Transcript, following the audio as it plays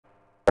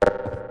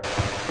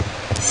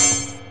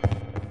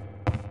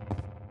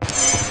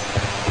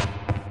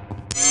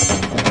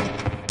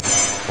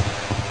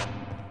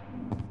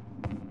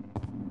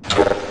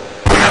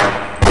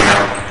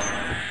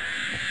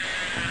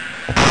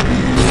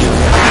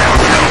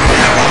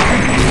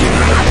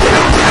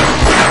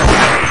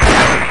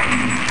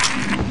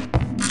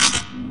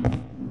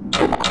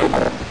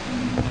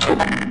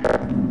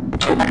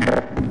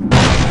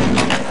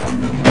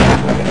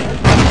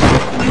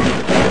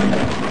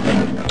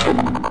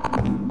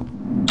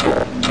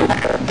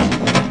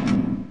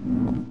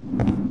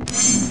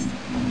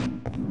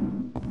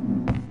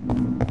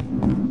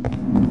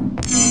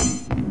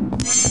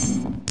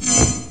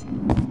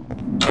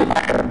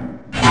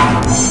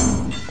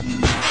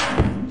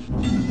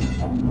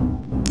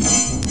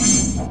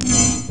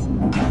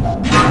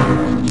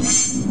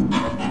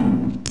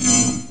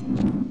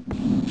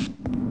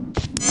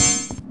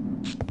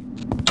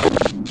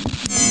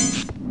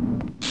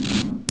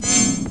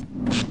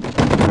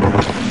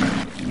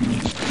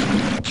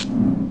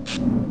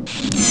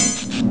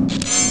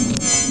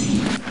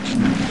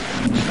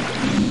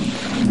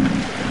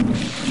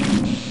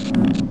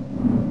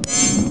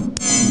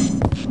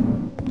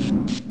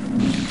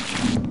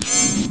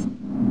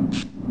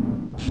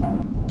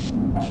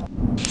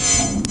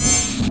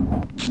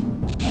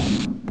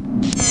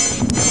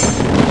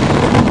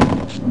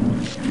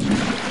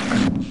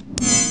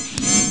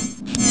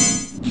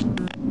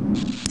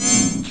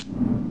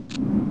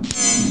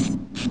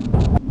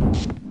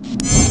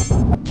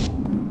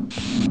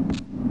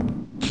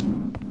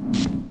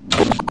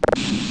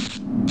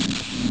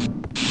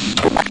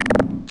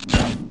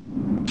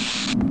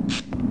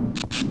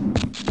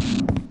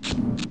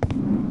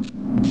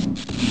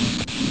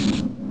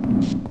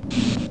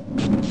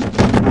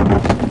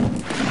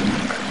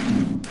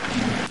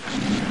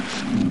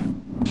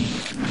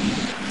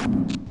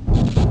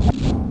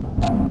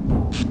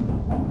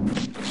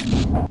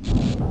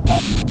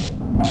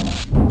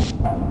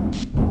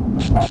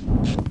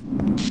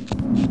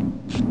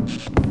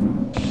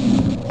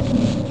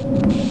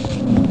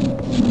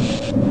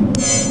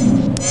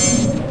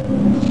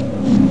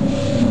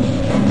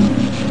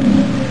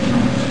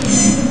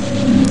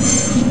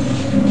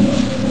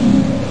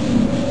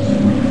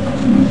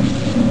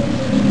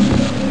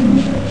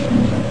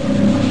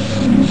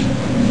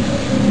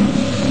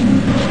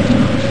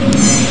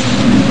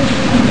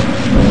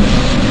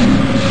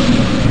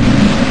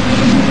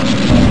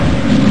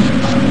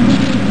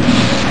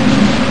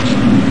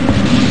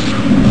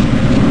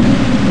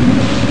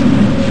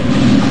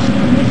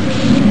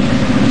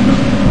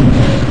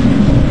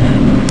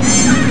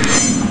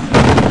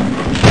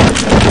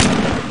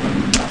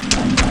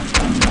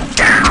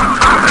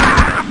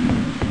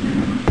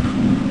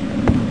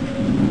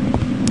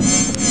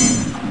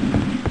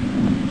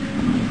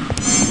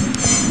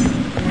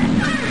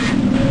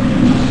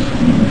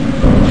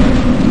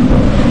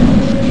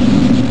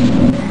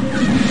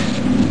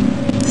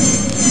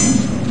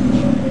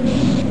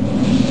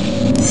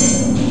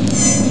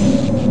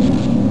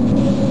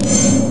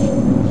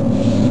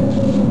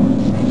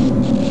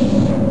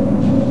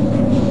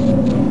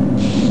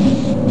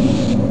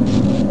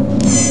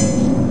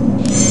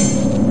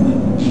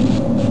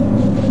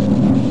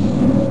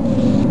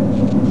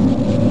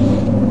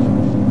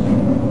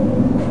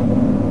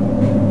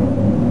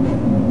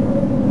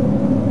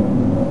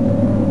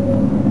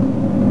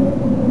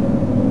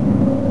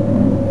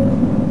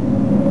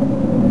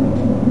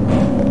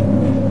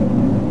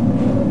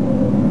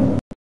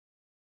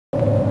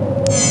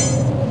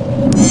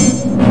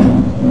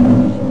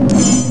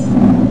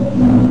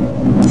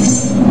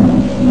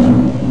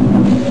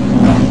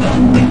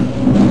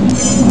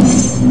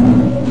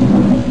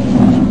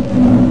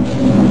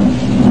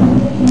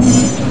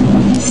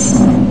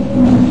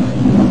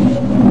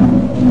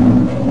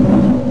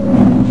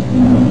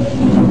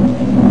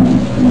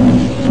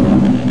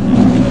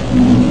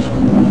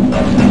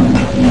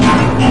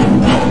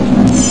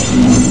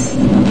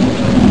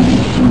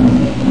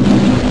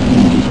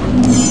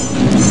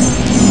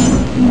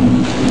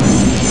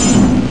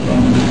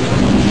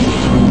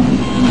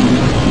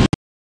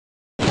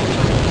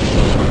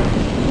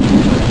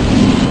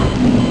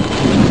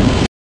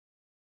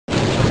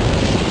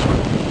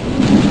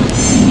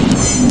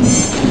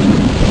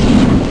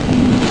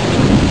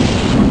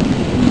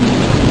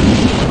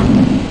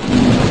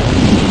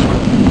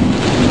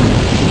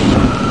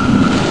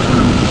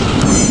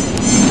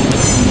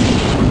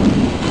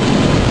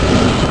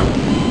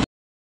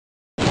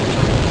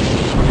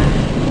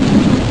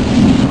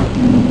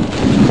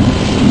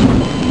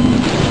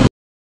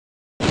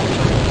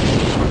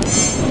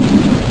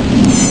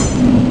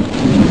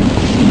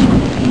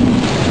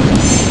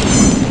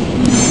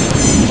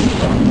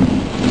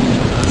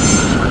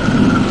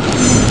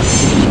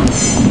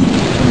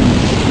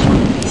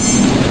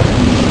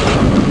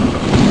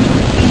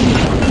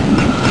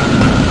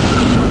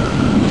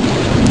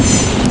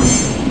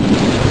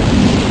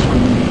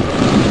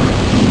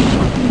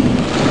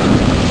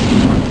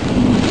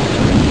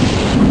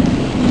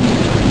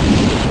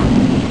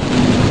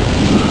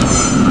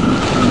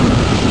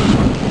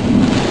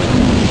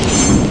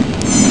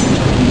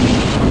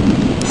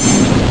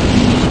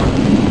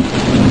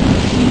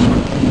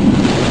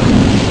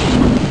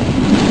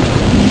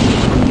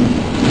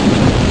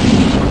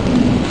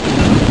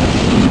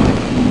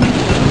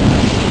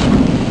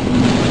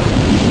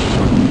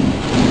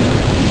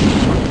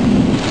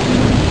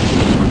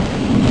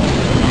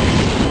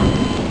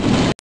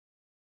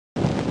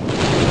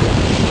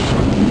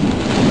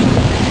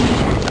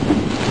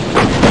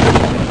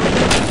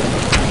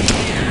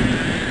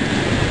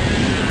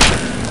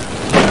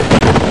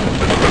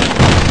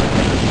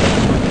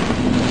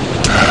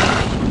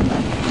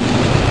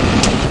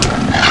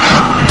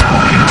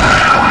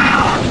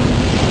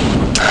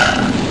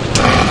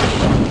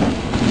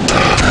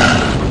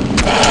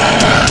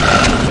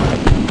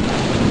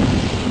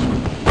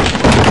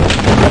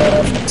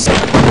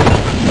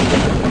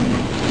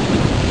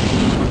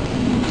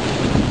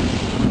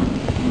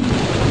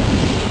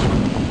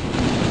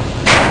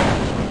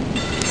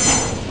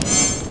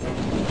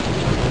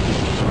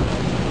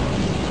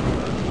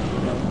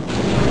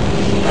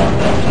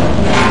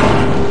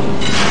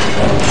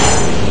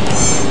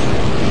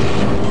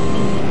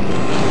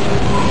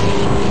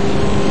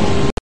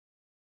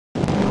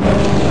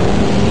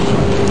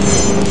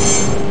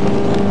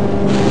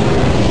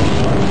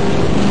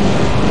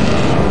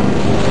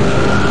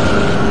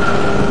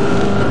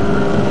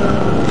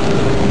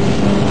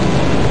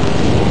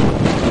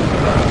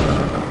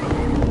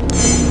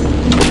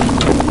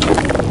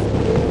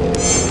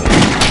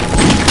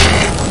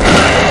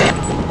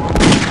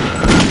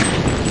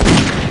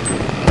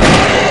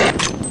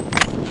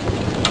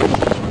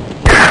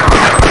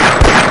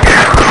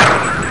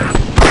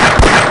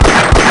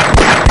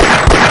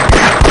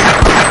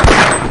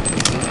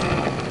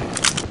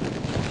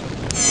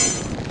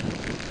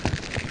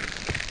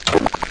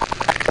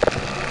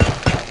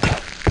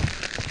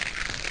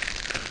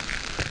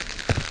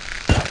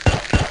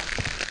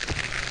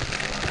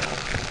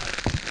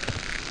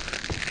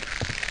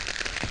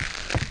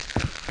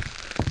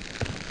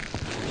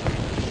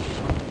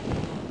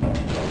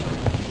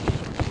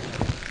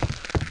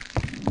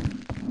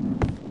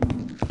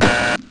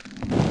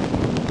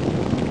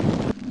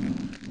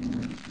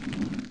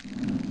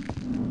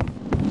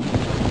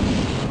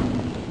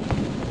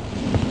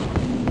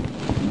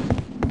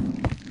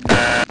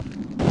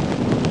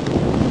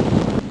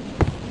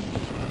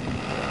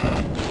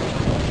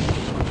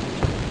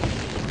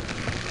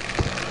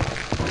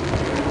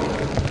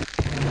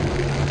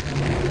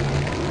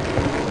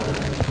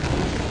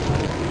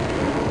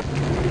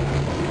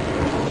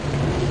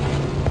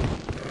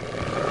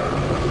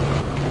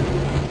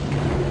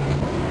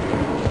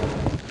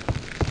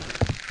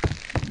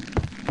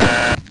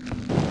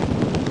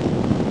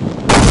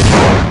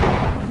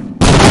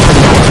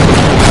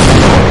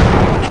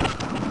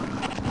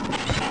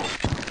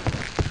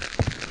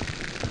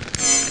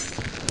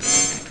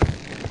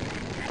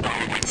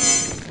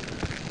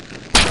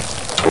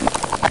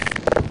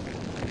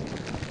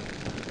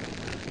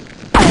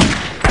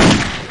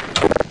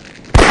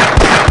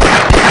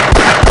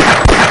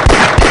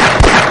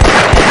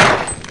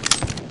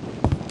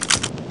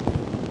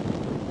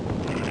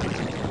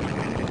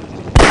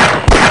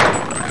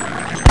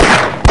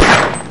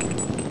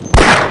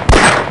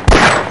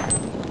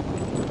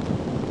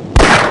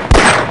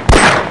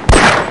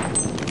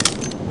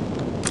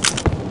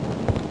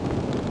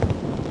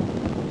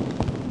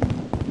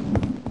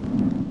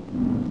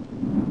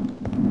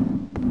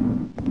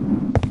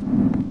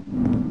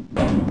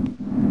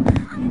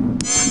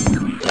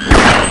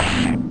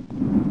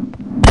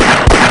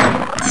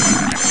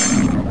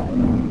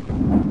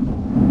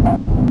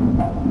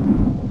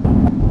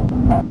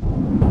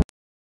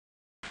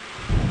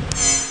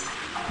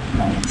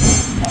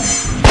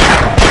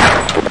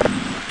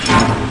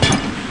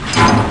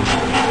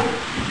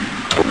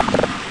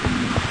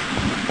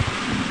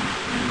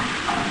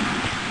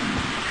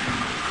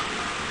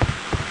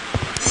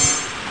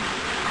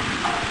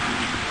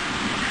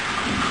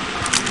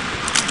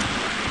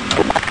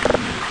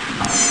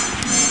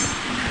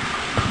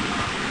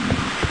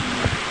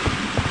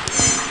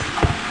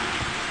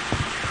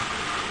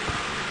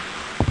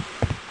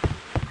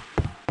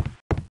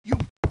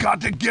Got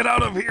to get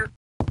out of here.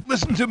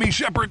 Listen to me,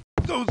 Shepard.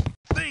 Those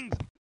things.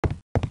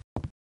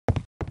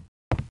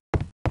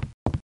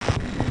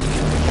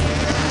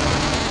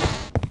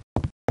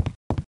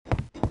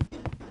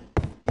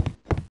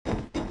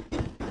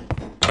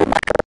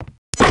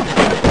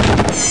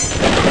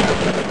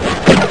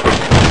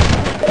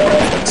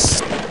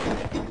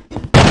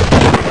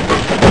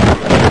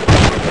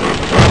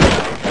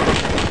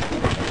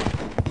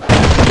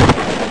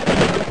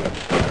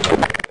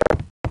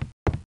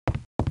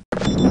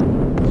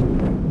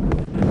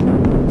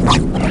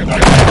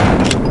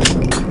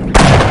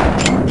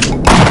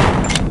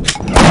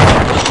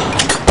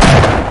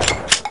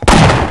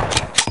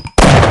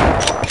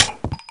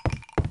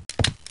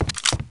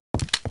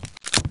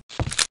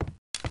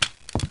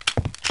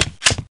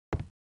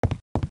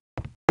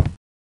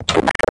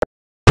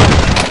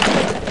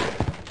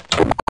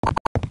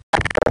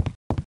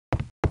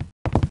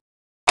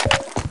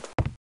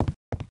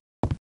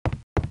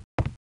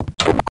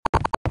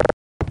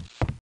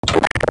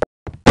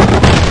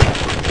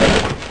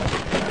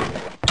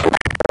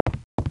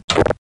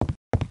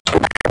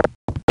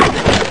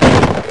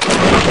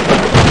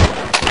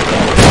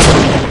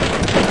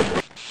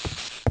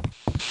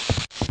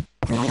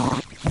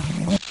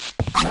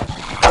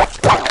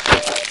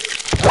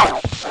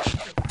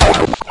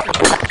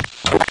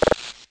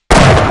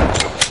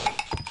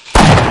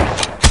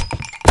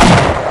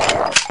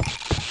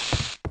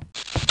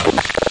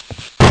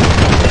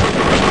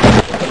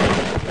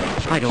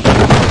 I don't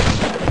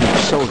know.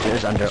 These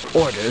soldiers under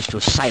orders to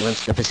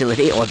silence the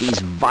facility or these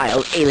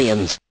vile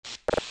aliens.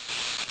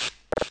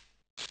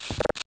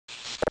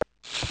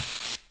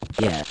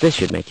 Yeah, this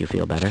should make you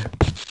feel better.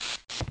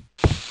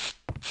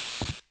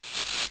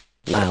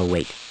 I'll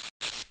wait.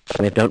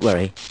 Don't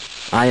worry.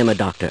 I am a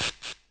doctor.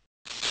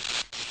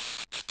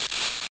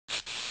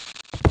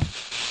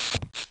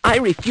 I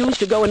refuse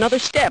to go another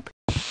step.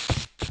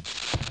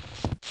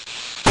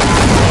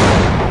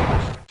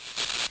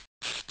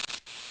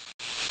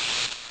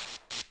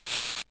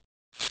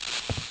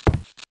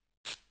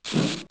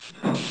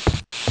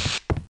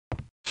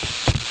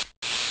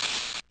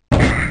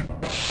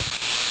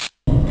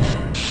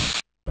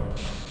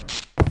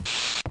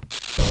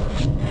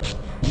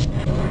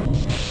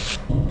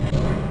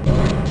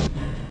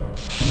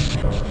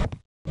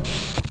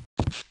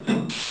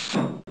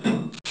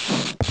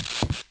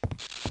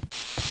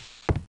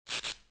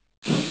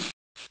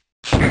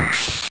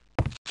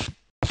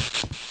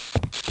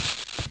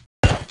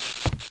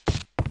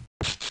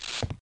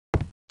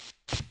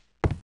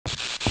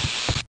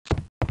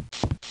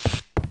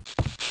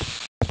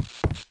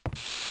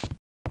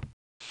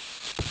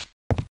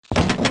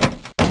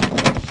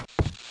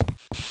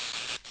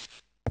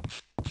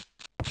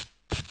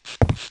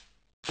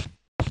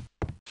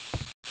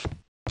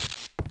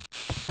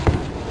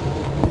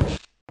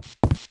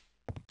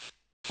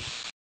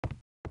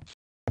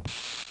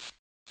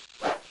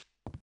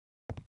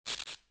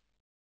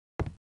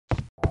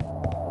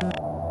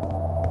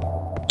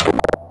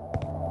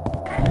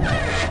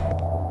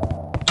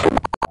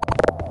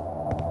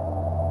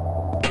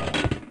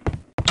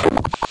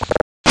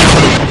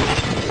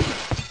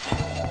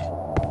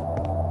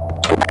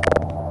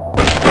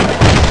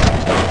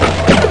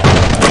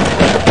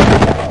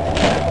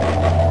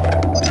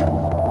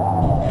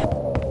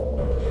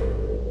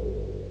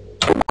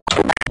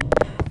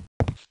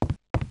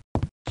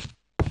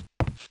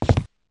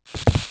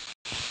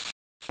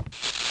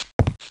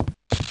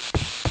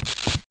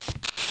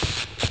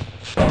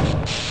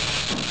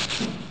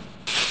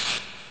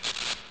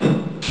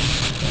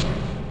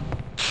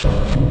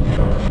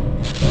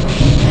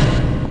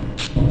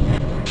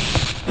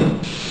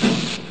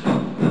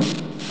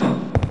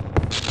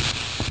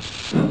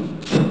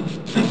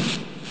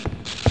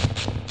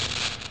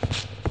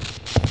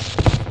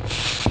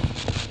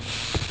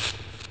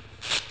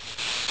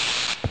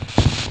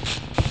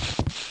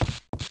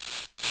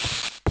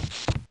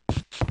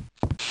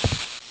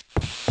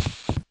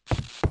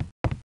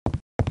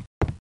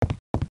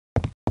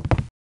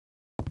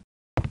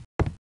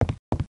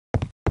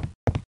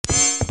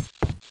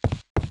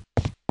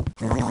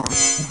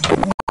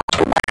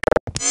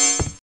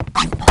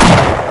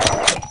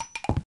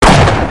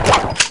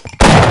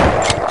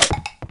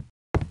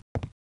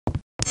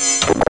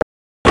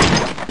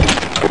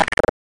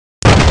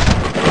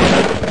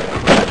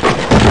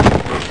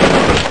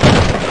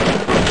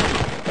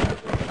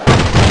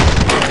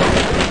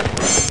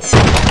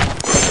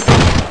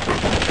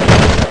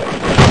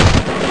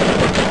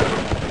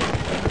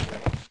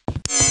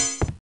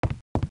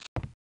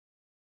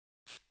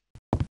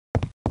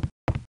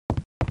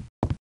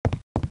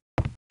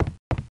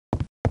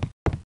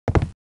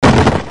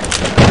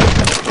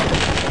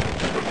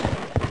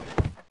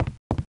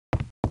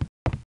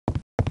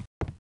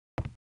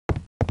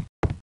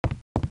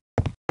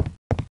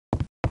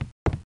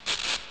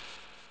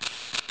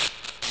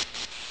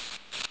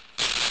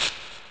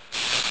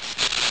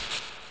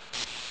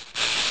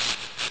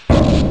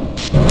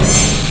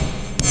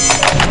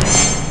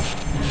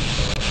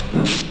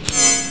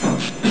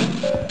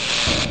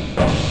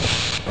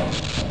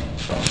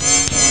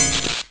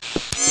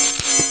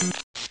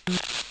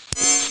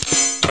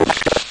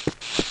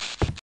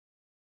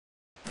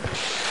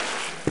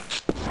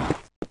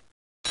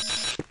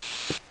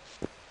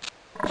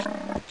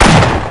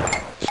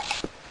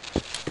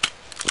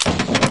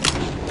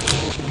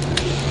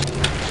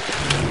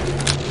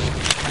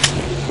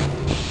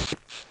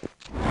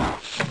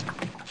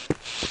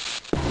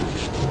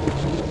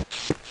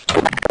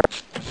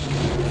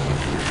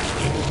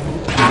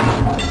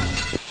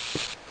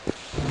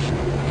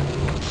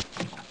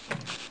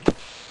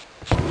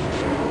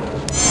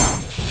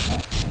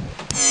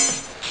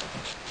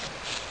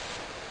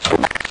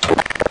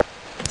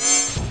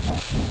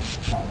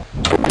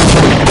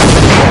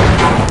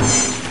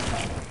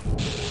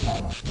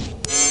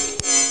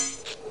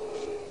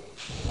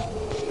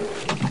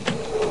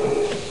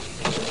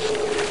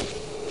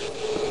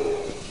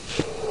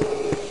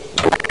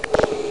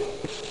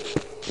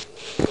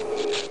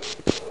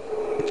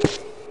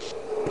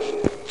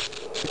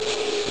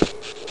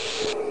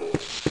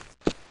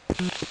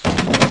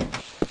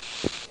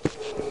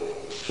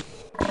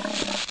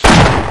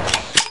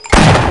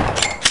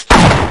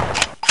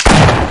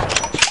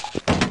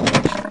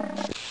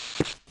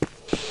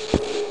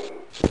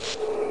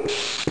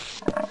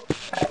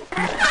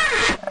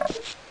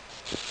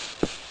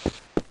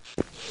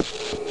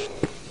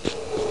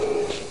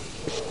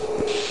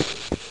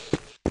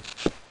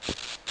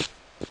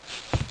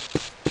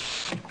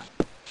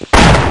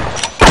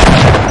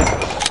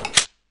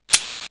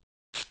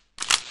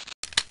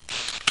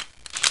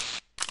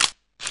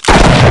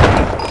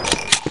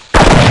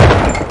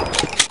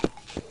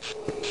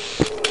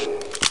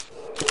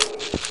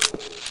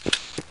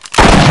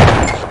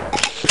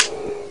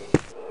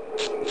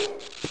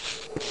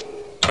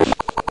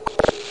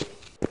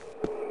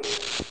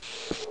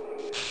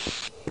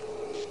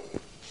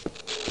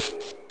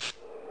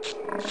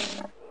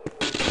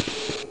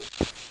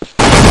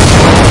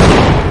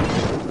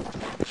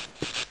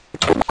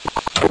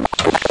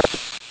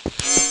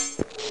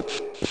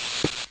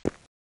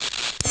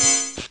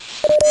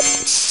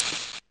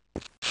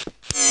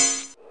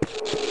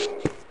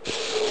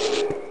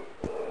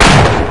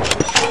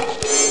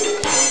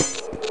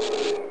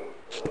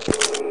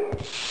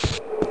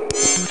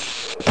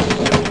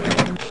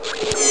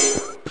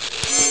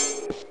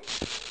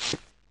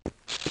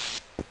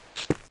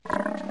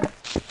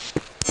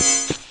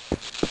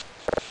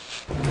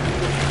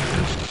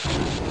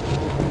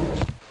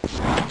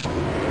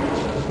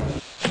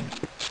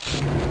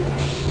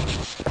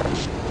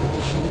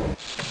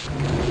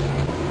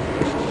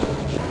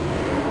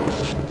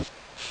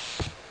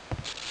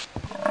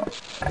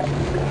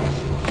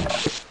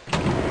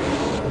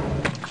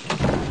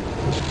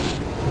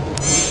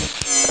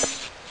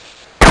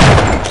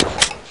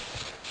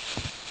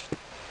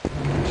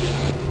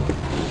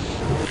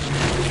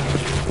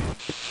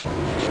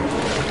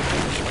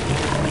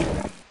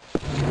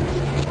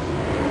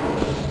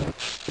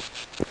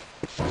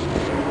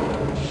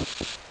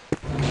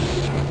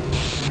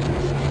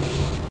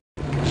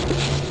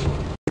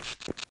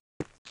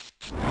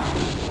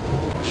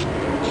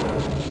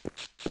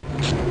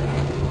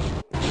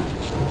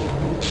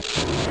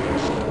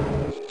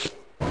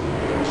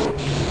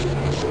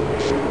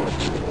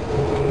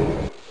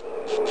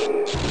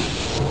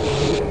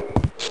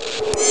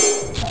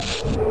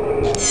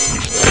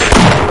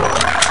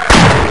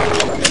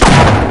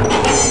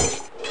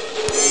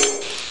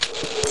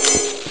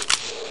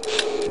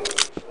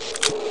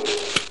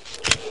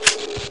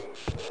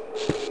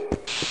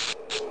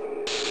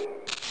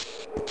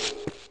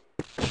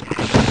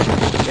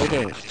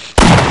 is.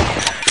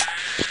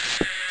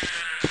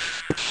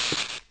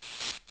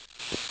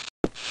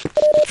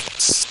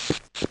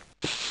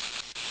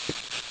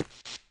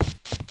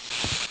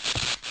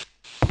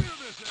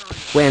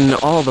 When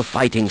all the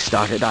fighting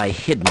started, I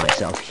hid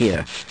myself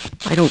here.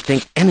 I don't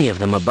think any of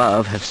them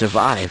above have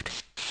survived.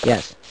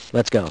 Yes,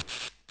 let's go.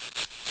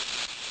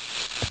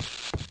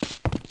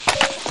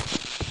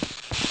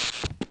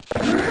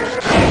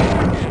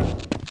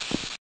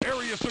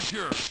 Area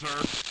secure,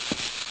 sir.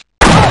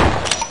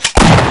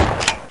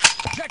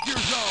 Check your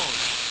zone.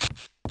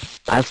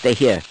 I'll stay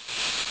here.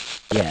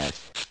 Yes.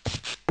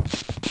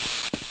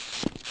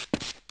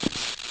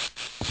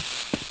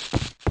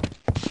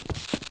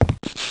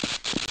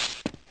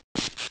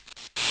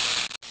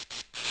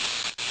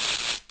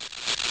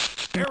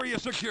 Area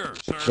secure,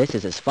 sir. This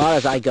is as far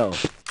as I go.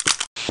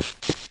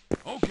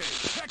 Okay,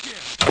 check in.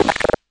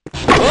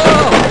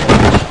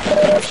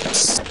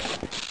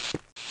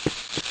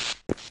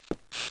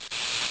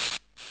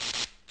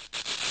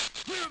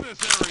 Clear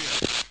this area.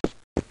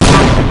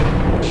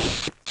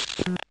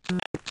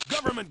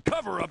 Government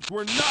cover-ups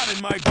were not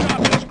in my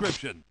job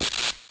description.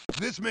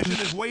 This mission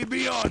is way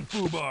beyond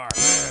FUBAR.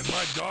 Man,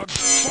 my dogs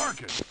are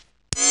barking.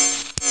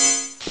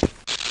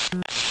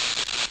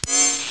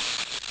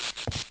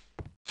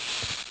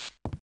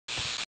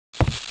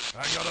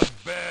 I got a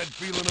bad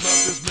feeling about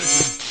this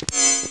mission.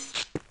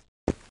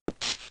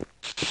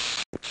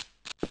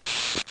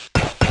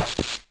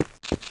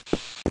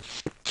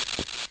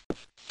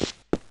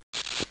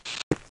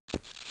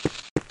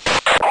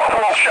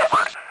 Corporal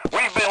Shepard,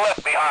 we've been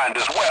left behind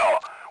as well.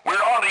 We're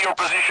onto your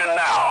position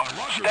now.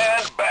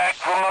 Stand back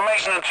from the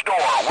maintenance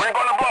door. We're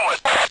gonna blow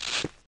it.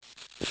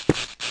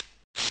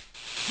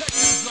 Check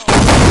your zone.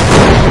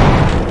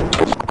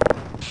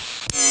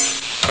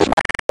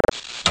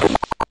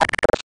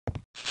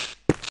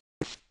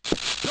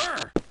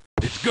 Sir,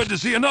 it's good to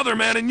see another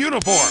man in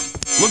uniform.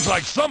 Looks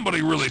like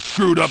somebody really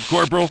screwed up,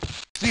 Corporal.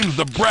 Seems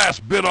the brass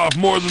bit off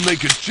more than they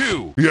could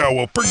chew. Yeah,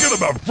 well, forget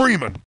about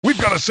Freeman. We've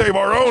got to save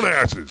our own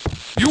asses.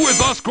 You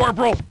with us,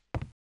 Corporal?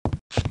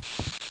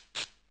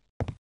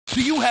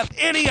 Do you have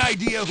any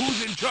idea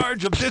who's in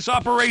charge of this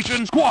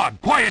operation?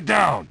 Squad, quiet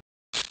down!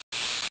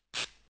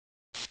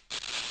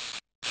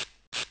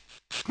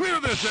 Clear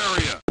this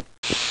area!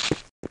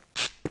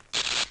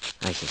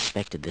 I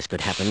suspected this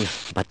could happen,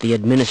 but the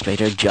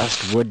administrator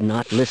just would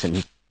not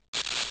listen.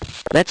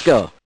 Let's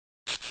go.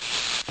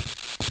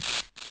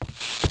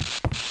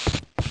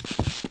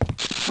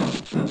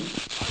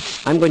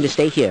 I'm going to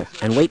stay here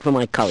and wait for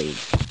my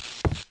colleagues.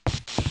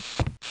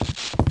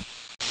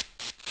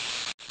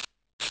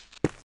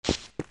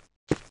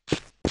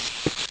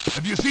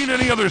 Have you seen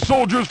any other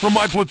soldiers from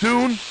my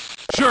platoon?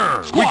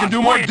 Sure, we can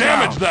do more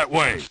damage that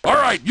way. All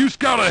right, you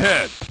scout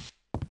ahead.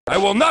 I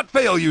will not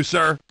fail you,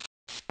 sir.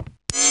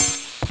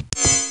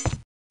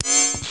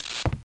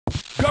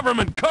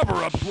 Government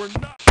cover-ups were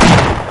not...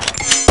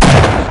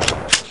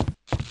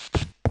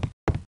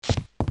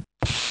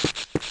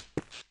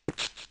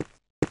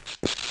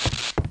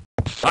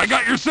 I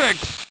got your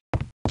 6.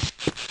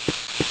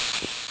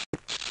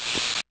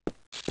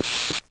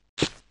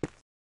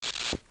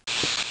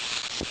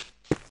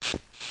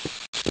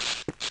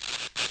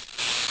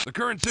 The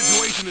current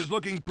situation is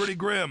looking pretty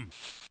grim.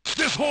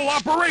 This whole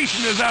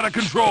operation is out of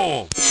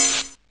control.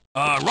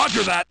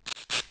 Roger that.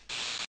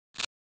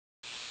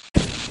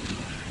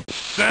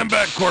 Stand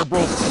back,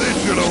 Corporal.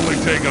 This should only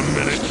take a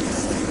minute.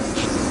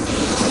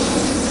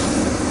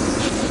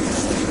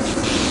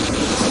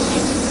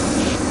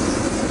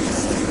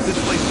 This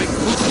place makes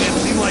boot camp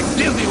seem like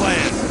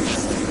Disneyland.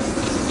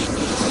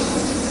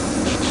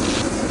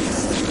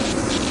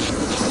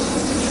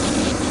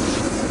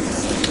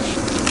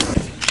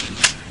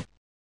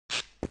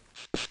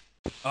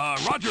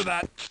 Roger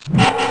that.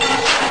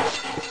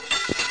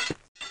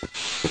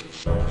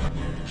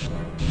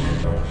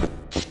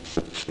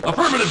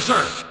 Affirmative,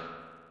 sir.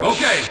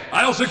 Okay,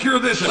 I'll secure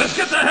this. Let's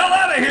get the hell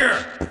out of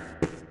here!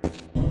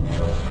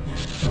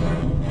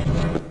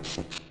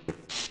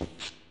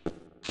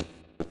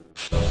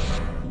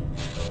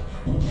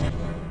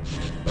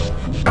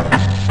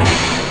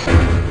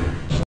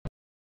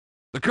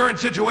 The current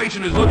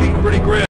situation is looking pretty grim.